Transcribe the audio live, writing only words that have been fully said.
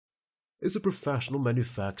is a professional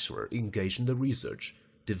manufacturer engaged in the research,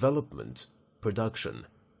 development, production,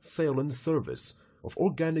 sale and service of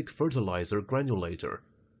organic fertilizer granulator,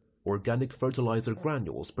 organic fertilizer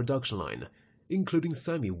granules production line, including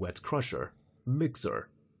semi-wet crusher, mixer,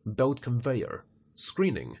 belt conveyor,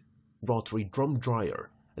 screening, rotary drum dryer,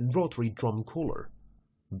 and rotary drum cooler,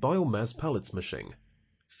 biomass pellets machine,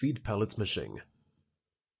 feed pellets machine.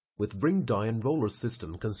 With ring die and roller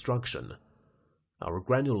system construction, our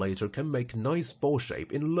granulator can make nice ball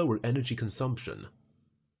shape in lower energy consumption.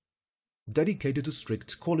 Dedicated to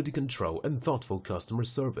strict quality control and thoughtful customer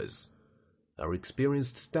service, our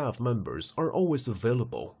experienced staff members are always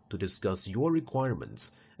available to discuss your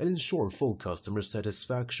requirements and ensure full customer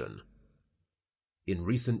satisfaction. In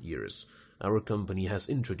recent years, our company has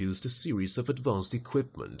introduced a series of advanced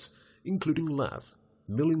equipment, including lathe,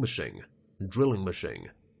 milling machine, drilling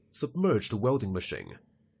machine, submerged welding machine,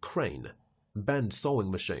 crane, band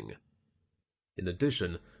sawing machine. In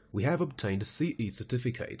addition, we have obtained CE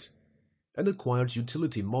certificate and acquired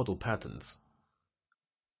utility model patents.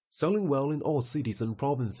 Selling well in all cities and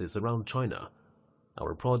provinces around China,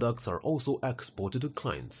 our products are also exported to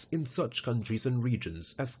clients in such countries and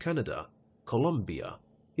regions as Canada, Colombia,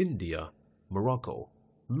 India, Morocco,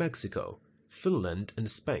 Mexico, Finland,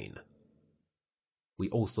 and Spain. We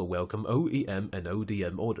also welcome OEM and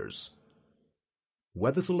ODM orders.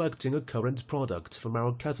 Whether selecting a current product from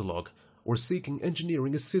our catalog or seeking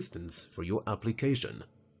engineering assistance for your application,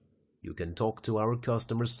 you can talk to our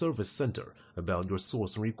customer service center about your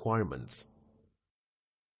sourcing requirements.